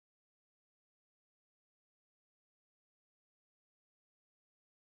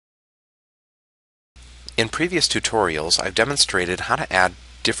In previous tutorials, I've demonstrated how to add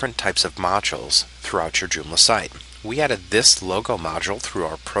different types of modules throughout your Joomla site. We added this logo module through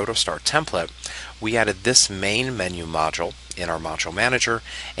our Protostar template. We added this main menu module in our module manager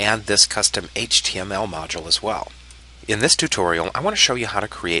and this custom HTML module as well. In this tutorial, I want to show you how to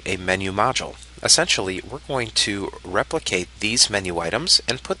create a menu module. Essentially, we're going to replicate these menu items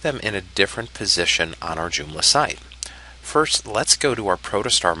and put them in a different position on our Joomla site. First, let's go to our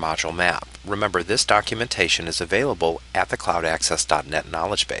Protostar Module Map. Remember, this documentation is available at the CloudAccess.net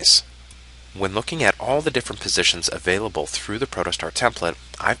knowledge base. When looking at all the different positions available through the Protostar template,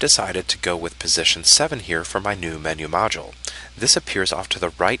 I've decided to go with position 7 here for my new menu module. This appears off to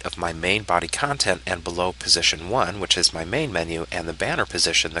the right of my main body content and below position 1, which is my main menu, and the banner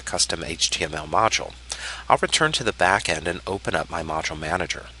position, the custom HTML module. I'll return to the back end and open up my module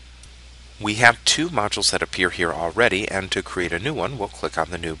manager. We have two modules that appear here already, and to create a new one, we'll click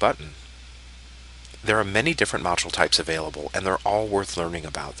on the New button. There are many different module types available, and they're all worth learning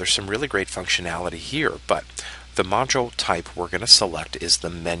about. There's some really great functionality here, but the module type we're going to select is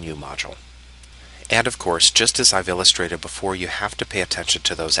the menu module. And of course, just as I've illustrated before, you have to pay attention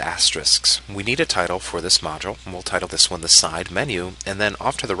to those asterisks. We need a title for this module, and we'll title this one the side menu, and then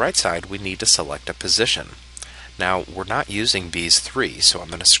off to the right side we need to select a position. Now, we're not using Bees 3, so I'm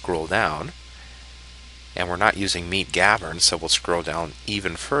going to scroll down, and we're not using Meet Gavin, so we'll scroll down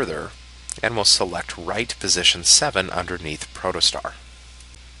even further, and we'll select right position 7 underneath Protostar.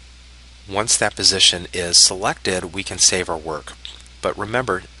 Once that position is selected, we can save our work. But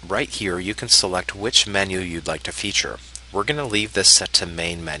remember, right here you can select which menu you'd like to feature. We're going to leave this set to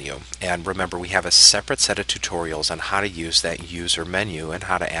main menu, and remember, we have a separate set of tutorials on how to use that user menu and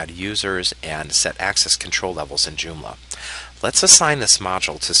how to add users and set access control levels in Joomla. Let's assign this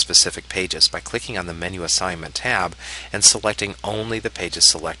module to specific pages by clicking on the Menu Assignment tab and selecting only the pages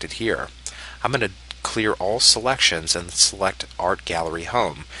selected here. I'm going to clear all selections and select Art Gallery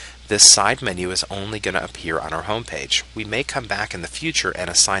Home. This side menu is only going to appear on our home page. We may come back in the future and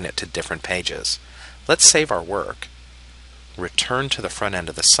assign it to different pages. Let's save our work, return to the front end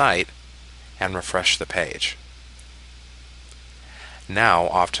of the site, and refresh the page. Now,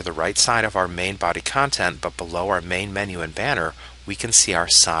 off to the right side of our main body content, but below our main menu and banner, we can see our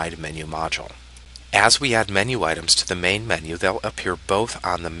side menu module. As we add menu items to the main menu, they'll appear both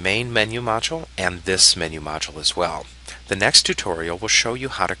on the main menu module and this menu module as well. The next tutorial will show you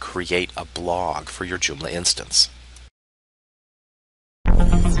how to create a blog for your Joomla instance.